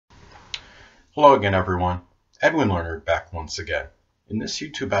Hello again, everyone. Edwin Learnard back once again. In this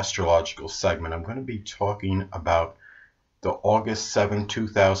YouTube astrological segment, I'm going to be talking about the August 7th,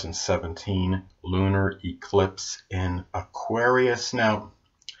 2017 lunar eclipse in Aquarius. Now,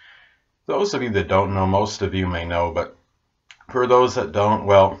 those of you that don't know, most of you may know, but for those that don't,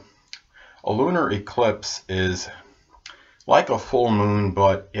 well, a lunar eclipse is like a full moon,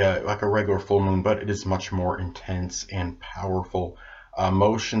 but like a regular full moon, but it is much more intense and powerful.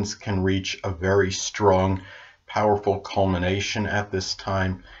 Emotions can reach a very strong, powerful culmination at this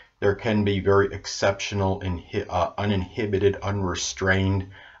time. There can be very exceptional, uninhibited, unrestrained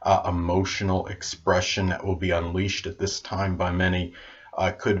emotional expression that will be unleashed at this time by many.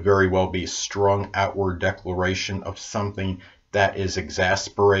 Could very well be a strong outward declaration of something that is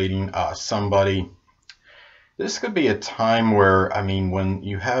exasperating somebody. This could be a time where, when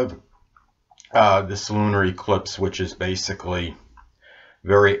you have this lunar eclipse, which is basically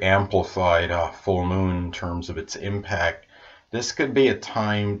very amplified full moon in terms of its impact, this could be a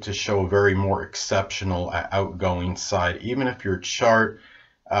time to show a very more exceptional outgoing side. Even if your chart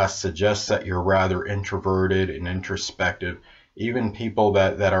suggests that you're rather introverted and introspective, even people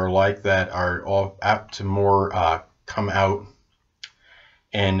that are like that are all apt to more come out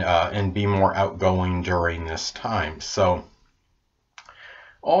and be more outgoing during this time. So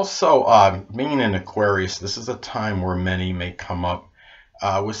also being in Aquarius, this is a time where many may come up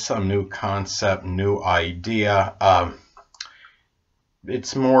with some new concept, new idea.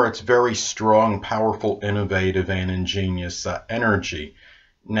 It's very strong, powerful, innovative, and ingenious energy.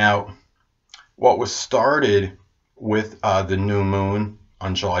 Now, what was started with the new moon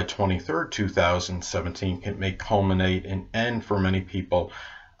on July 23rd, 2017 may culminate and end for many people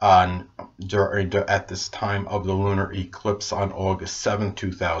at this time of the lunar eclipse on August 7th,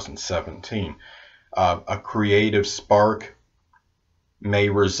 2017. A creative spark may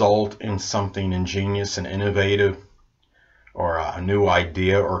result in something ingenious and innovative, or a new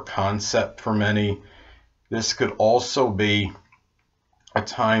idea or concept for many. This could also be a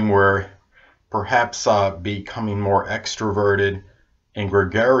time where perhaps becoming more extroverted and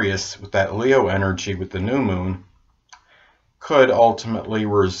gregarious with that Leo energy with the new moon could ultimately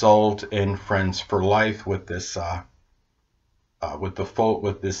result in friends for life with this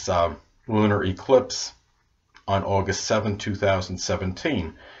lunar eclipse on August 7,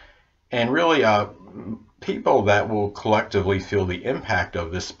 2017. And really people that will collectively feel the impact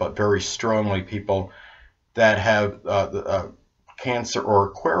of this, but very strongly people that have Cancer or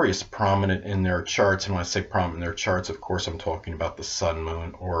Aquarius prominent in their charts. And when I say prominent in their charts, of course I'm talking about the sun,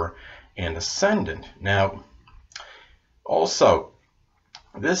 moon, or an ascendant. Now, also,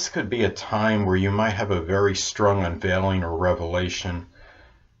 this could be a time where you might have a very strong unveiling or revelation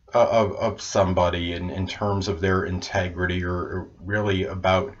of somebody in terms of their integrity, or really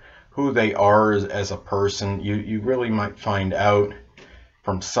about who they are as a person. You really might find out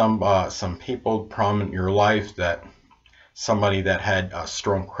from some people prominent in your life that somebody that had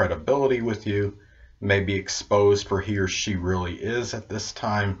strong credibility with you may be exposed for he or she really is at this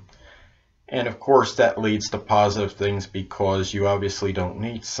time. And of course that leads to positive things, because you obviously don't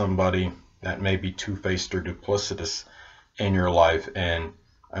need somebody that may be two-faced or duplicitous in your life. And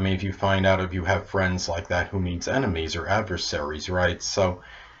if you find out, if you have friends like that, who needs enemies or adversaries, right? So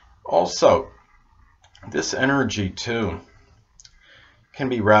also, this energy too can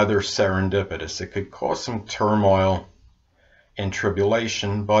be rather serendipitous. It could cause some turmoil and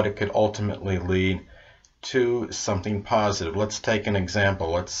tribulation, but it could ultimately lead to something positive. Let's take an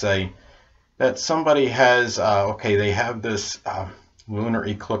example. Let's say that somebody has, they have this lunar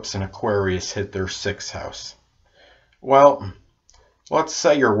eclipse in Aquarius hit their 6th house. Well, let's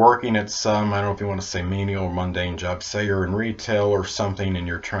say you're working at some, I don't know if you want to say menial or mundane job. Say you're in retail or something and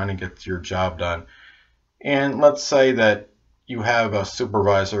you're trying to get your job done. And let's say that you have a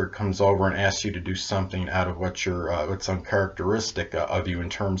supervisor who comes over and asks you to do something out of what's uncharacteristic of you in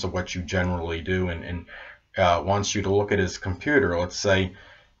terms of what you generally do, and wants you to look at his computer. Let's say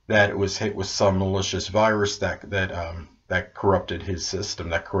that it was hit with some malicious virus that corrupted his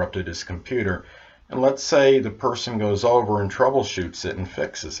system, that corrupted his computer. And let's say the person goes over and troubleshoots it and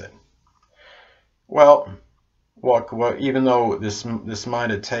fixes it. Well, even though this might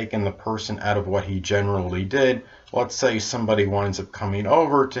have taken the person out of what he generally did, let's say somebody winds up coming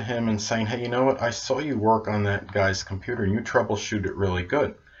over to him and saying, hey, you know what, I saw you work on that guy's computer and you troubleshoot it really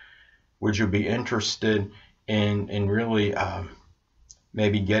good. Would you be interested in really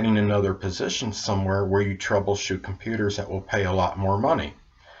maybe getting another position somewhere where you troubleshoot computers that will pay a lot more money?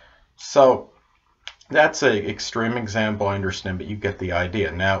 So that's an extreme example, I understand, but you get the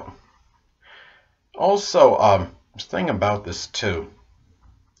idea. Now, also, thing about this too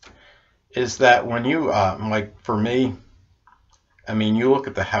is that when you, like for me, I mean, you look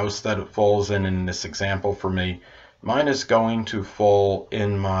at the house that it falls in this example for me, mine is going to fall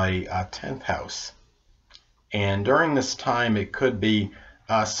in my 10th house. And during this time, it could be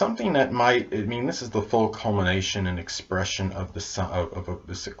something that might, I mean, this is the full culmination and expression of the sun, of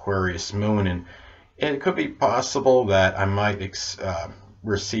this Aquarius moon, and it could be possible that I might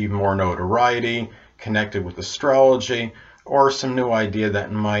receive more notoriety connected with astrology, or some new idea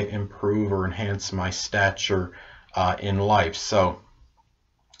that might improve or enhance my stature in life. So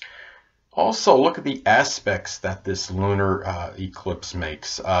also look at the aspects that this lunar eclipse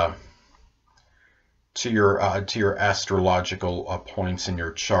makes to your astrological points in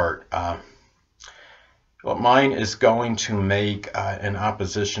your chart. Well, mine is going to make an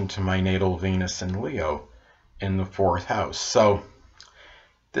opposition to my natal Venus in Leo in the 4th house. So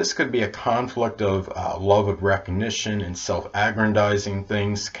this could be a conflict of love of recognition and self-aggrandizing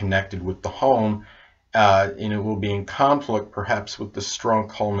things connected with the home, and it will be in conflict perhaps with the strong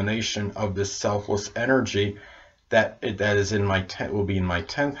culmination of this selfless energy that is in my will be in my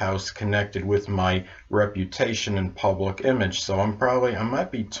 10th house, connected with my reputation and public image. So I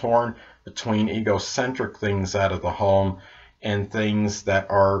might be torn between egocentric things out of the home and things that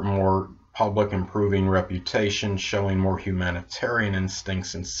are more public, improving reputation, showing more humanitarian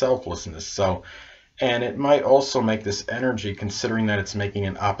instincts and selflessness. So, and it might also make this energy, considering that it's making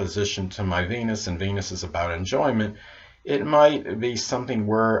an opposition to my Venus, and Venus is about enjoyment, it might be something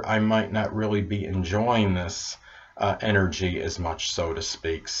where I might not really be enjoying this energy as much, so to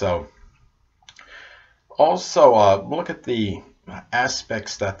speak. So also look at the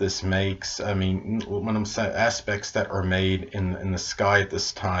aspects that this makes. I mean, when I'm saying aspects that are made in the sky at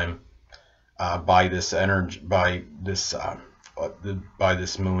this time by this energy, by this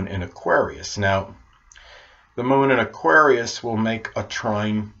moon in Aquarius. Now, the moon in Aquarius will make a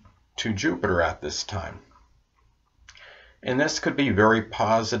trine to Jupiter at this time, and this could be very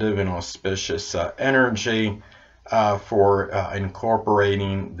positive and auspicious energy for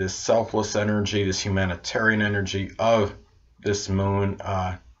incorporating this selfless energy, this humanitarian energy of this moon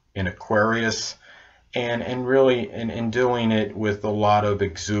in Aquarius, and really in doing it with a lot of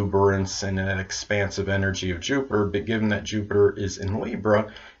exuberance and an expansive energy of Jupiter. But given that Jupiter is in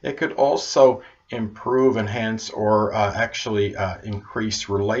Libra, it could also improve, enhance, or actually increase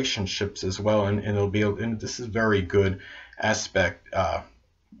relationships as well, and this is a very good aspect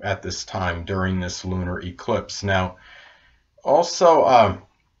at this time during this lunar eclipse. Now, also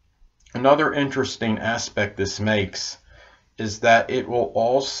another interesting aspect this makes is that it will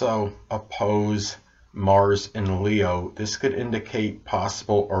also oppose Mars in Leo. This could indicate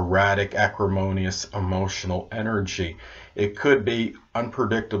possible erratic, acrimonious emotional energy. It could be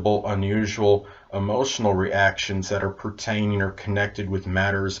unpredictable, unusual emotional reactions that are pertaining or connected with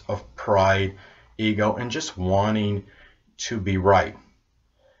matters of pride, ego, and just wanting to be right.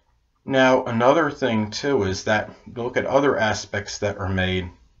 Now, another thing too is that look at other aspects that are made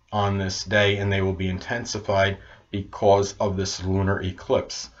on this day, and they will be intensified because of this lunar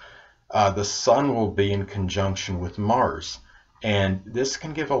eclipse. The sun will be in conjunction with Mars, and this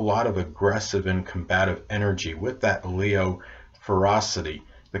can give a lot of aggressive and combative energy with that Leo ferocity.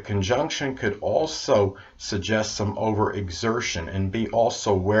 The conjunction could also suggest some overexertion, and be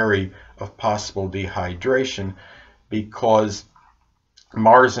also wary of possible dehydration, because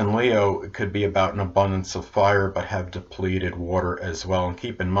Mars in Leo could be about an abundance of fire but have depleted water as well. And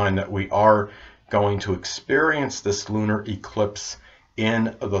keep in mind that we are going to experience this lunar eclipse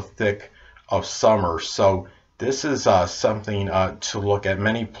in the thick of summer. So this is something to look at.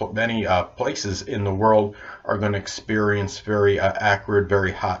 Many places in the world are going to experience very acrid,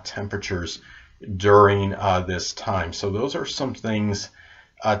 very hot temperatures during this time. So those are some things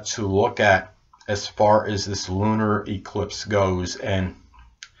to look at as far as this lunar eclipse goes. And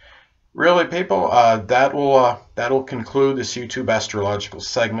really, people, that'll conclude this YouTube astrological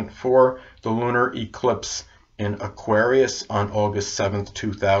segment for the lunar eclipse in Aquarius on August 7th,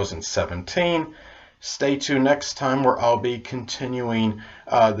 2017. Stay tuned next time, where I'll be continuing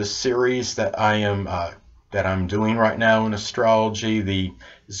the series that I'm doing right now in astrology, the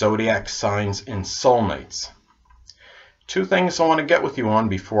zodiac signs and soulmates. Two things I want to get with you on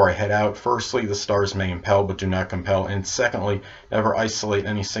before I head out. Firstly, the stars may impel but do not compel. And secondly, never isolate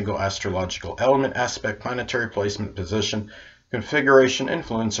any single astrological element, aspect, planetary placement, position, configuration,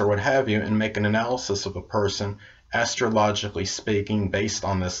 influence, or what have you, and make an analysis of a person, astrologically speaking, based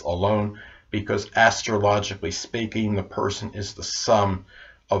on this alone, because astrologically speaking, the person is the sum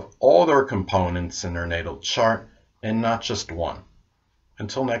of all their components in their natal chart, and not just one.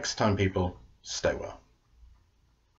 Until next time, people, stay well.